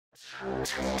Need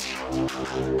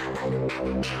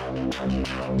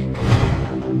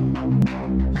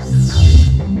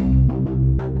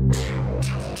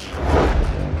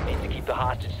to keep the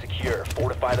hostage secure.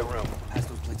 Fortify the room. Pass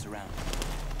those plates around.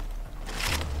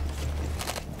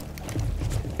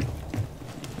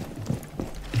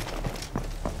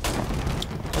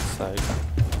 Let's say.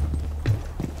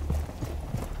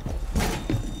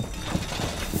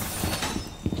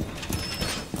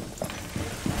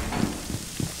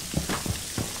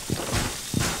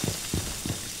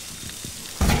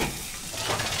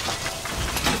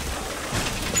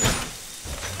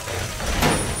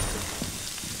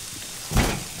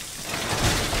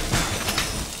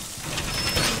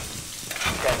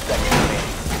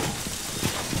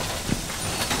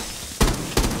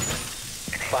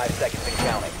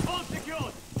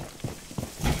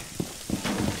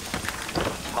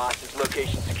 Hostage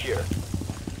location secure.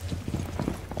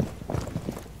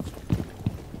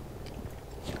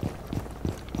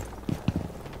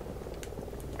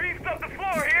 Beefed up the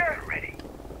floor here. Ready.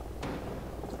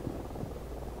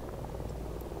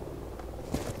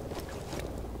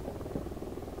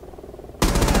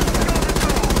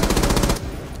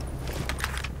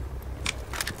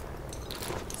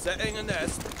 Setting a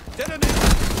nest. Detonate!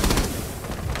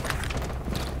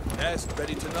 Nest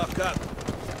ready to knock up.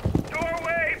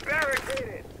 Doorway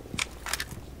barricaded.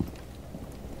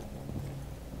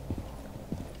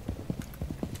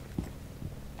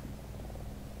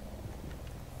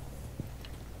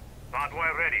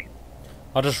 Convoy ready.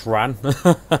 I just ran.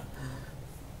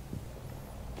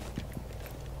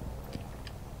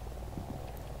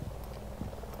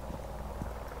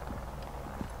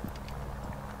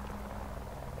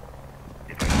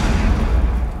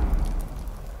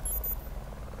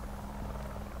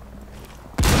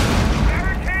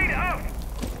 Barricade up.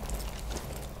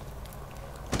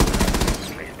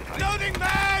 Loading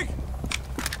mag!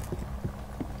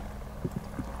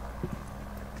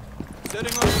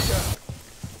 Setting on the ground.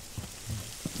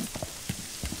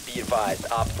 Be advised,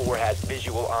 Op 4 has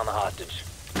visual on the hostage.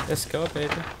 Let's go,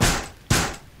 baby.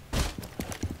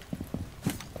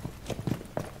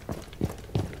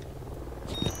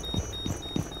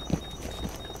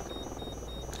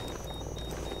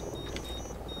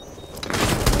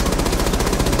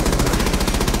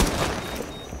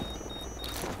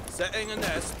 Setting a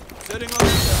nest. Setting on the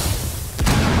ground.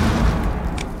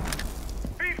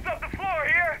 Beefed up the floor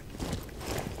here.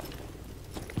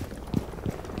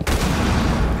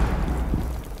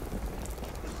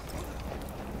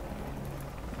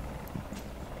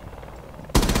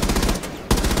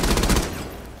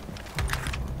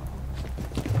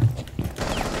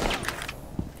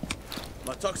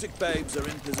 My toxic babes are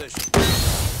in position.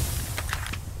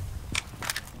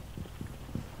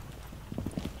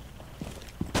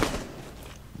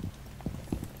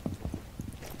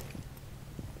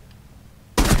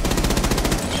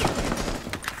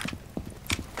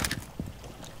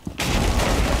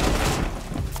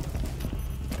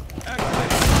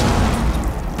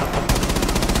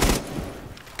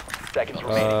 Seconds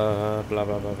remaining. Blah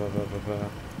blah blah blah blah blah blah.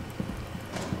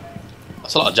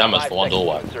 That's a lot of jammers for one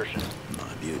doorway. Insertion.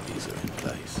 My beauties are in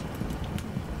place.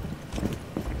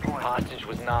 Hostage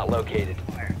was not located.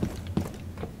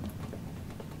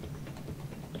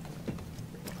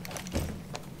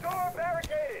 Door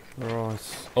barricaded.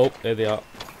 Right. Oh, there they are.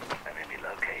 Enemy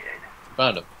located.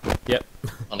 Found him. Yep.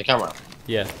 On the camera.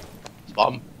 Yeah.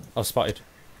 Spot him. I spotted.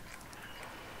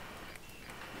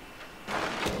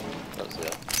 That's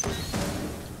it.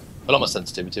 A lot of my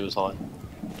sensitivity was high.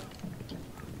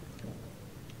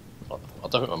 I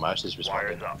don't think my mouse is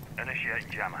responding. Wires up. Initiate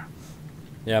jammer.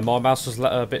 Yeah, my mouse was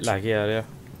a bit laggy earlier.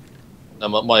 No,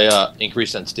 my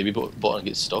increased sensitivity button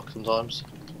gets stuck sometimes.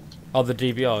 Oh, the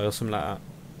DBI or something like that.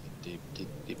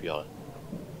 DPI.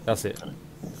 That's it.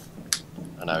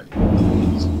 I know.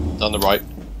 It's on the right.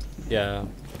 Yeah.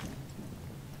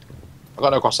 I got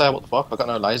no crosshair, what the fuck? I got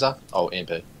no laser. Oh, EMP.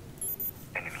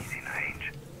 Enemies in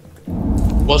range.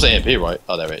 Was it EMP, right?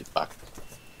 Oh, there it is. Back.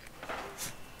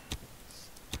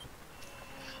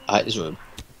 I hate this room.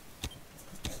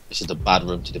 This is the bad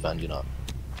room to defend, you know.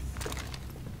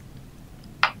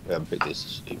 We haven't picked this.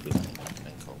 It's stupid.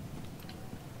 Cool.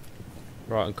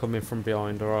 Right, I'm coming from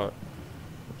behind, alright.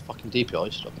 Fucking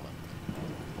DPI stuff, man.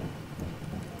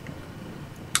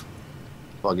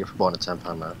 What I get for buying a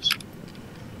 £10 mouse.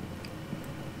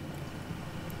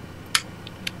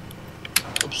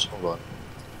 Oops, hold on.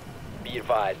 Be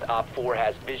advised, Op 4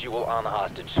 has visual on the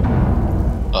hostage.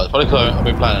 Oh, it's probably because I've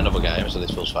been playing another game, so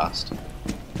this feels fast.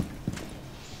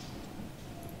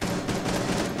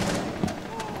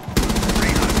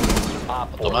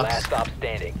 Op 4 Dumbass. last stop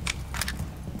standing.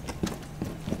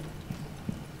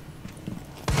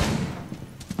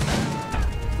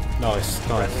 Nice,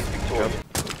 nice. Friendly victorious.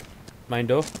 Main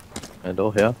door? And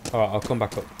door here. Alright, I'll come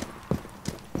back up.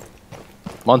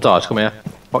 Montage, come here.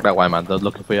 Fuck that way, man. They're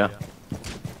looking for you.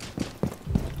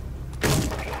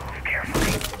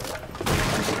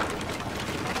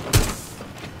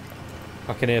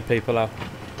 I can hear people out.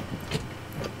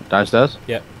 Downstairs?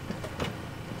 Yep.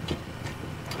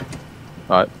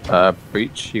 Alright,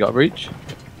 breach. You got a breach?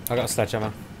 I got a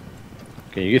sledgehammer.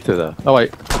 Can you get through there? Oh,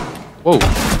 wait. Whoa.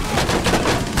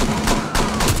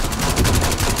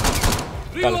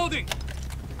 Reloading!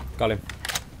 Got him.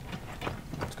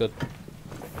 It's good.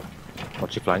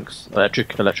 Watch your flanks.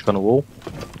 Electric on the wall.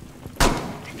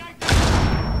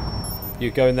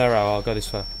 You go in there, I'll go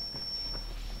this way.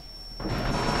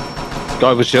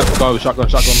 Go with shotgun, shotgun.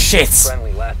 Shit!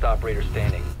 Friendly, last operator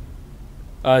standing.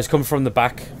 It's coming from the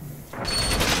back.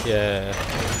 Yeah.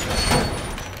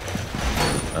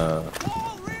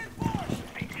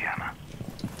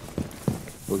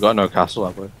 We've got no castle,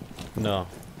 have we? No.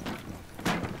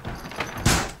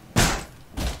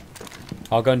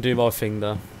 I'll go and do my thing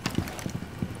though.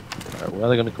 Alright, where are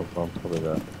they going to come from? Probably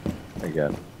there.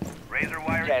 Again.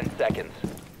 10 seconds.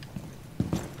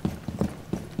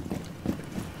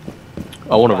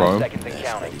 I want to 5 roam. seconds and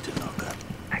counting. Ready to knock up.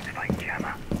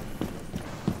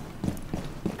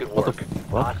 Good What work. the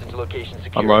what? Hostage location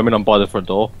secure. I'm roaming, I'm by the front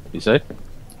door. You see?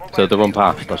 So they run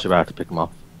past, I should have to pick them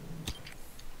off.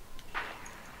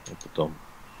 What the dumb.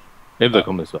 Maybe they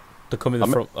come this way. They come in the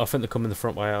front. I think they come in the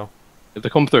front way out. If they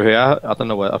come through here, I don't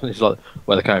know where. I think it's like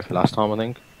where they came from last time, I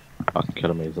think. I can kill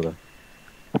them easily.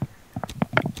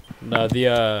 No,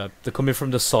 they're coming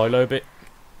from the silo bit.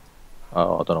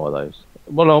 Oh, I don't know where that is.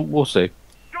 Well, we'll see.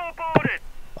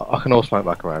 I can always smack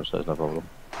back around, so there's no problem.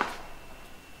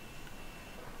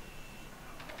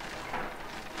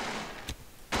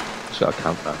 Just got a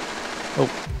camp now. Oh,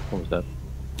 one's dead.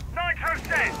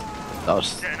 That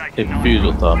was infused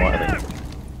with thermite, I think.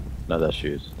 No, there's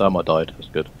shoes. Thermite died, that's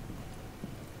good.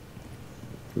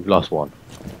 We've lost one.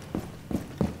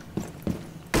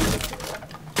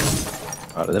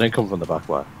 Alright, they didn't come from the back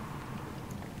way.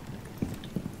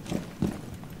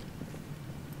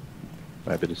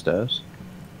 Maybe the stairs.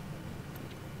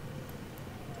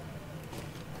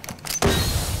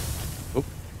 Oh.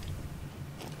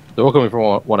 They're all coming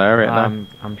from one area now.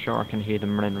 I'm sure I can hear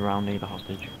them running around near the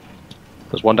hostage.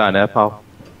 There's one down there, pal.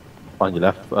 On your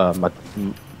left.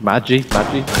 Maggie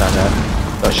down there.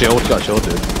 Got a shield,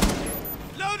 dude.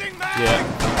 Loading mag! Yeah.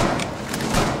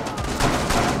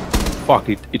 Fuck,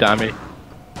 he damned me.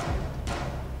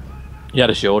 He had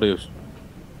a shield, he was...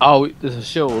 Oh, there's a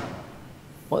shield.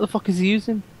 What the fuck is he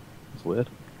using? That's weird.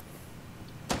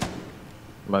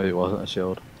 Maybe it wasn't a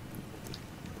shield.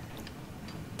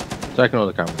 Taking all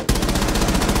the camera.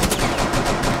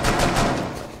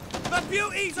 The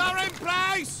beauties are in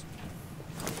place!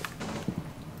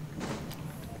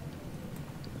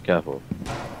 Careful.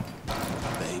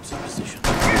 Babes in position.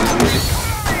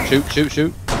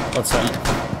 Shoot. What's that?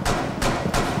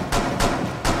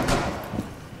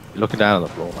 You're looking down on the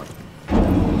floor, man.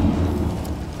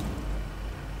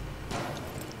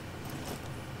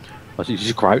 I see you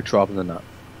just crouch rather than that.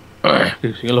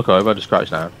 You can look over, just crouch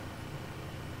down.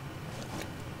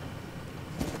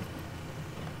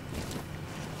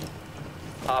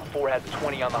 Op 4 has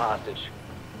 20 on the hostage.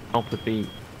 Help would be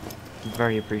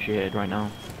very appreciated right now.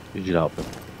 You should help him.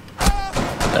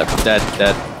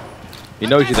 Dead. He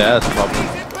knows you're there, that's the problem.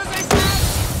 He's in position!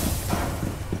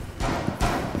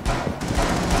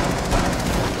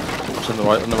 It's on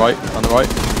the right.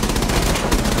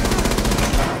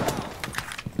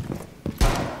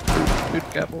 Dude,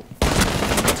 careful.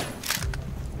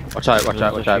 Watch out,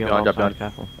 behind.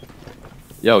 Careful.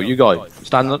 Yo, you guys,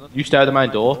 you stay at the main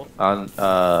door, and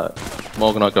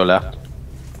Morgan and I go left.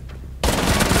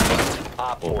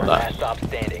 Op Oh, 4 last stop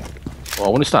standing. Well, I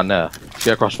want to stand there. See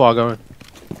a crossfire going.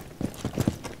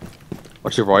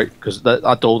 Watch your right, because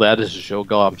that door there, there's a shield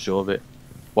guy, I'm sure of it.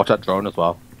 Watch that drone as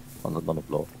well, on the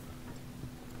floor.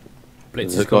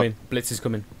 Blitz Is is it got- coming. Blitz is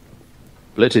coming.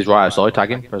 Blitz is right outside,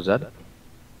 tag him, press Z.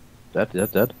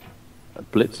 Dead.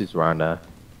 And Blitz is around there.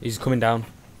 He's coming down.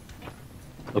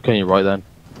 Look on your right then.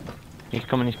 He's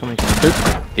coming.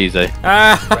 Easy.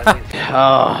 Ah! Friendly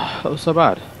Ah, that was so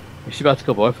bad. You should be able to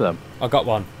kill both of them. I got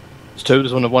one. There's two,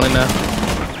 there's one in there.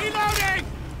 Reloading!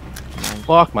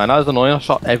 Fuck man, that was annoying, I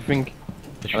shot everything.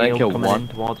 The I didn't shield kill coming one. in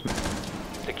towards me.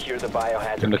 secure the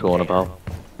biohazard. In the corner, container. pal.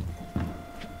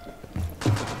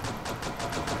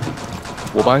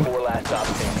 Wallbang. 4 last stop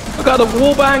standing. I got the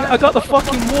wallbang! I got the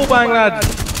fucking wallbang, lads!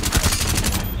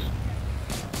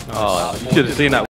 Oh, you should have seen that.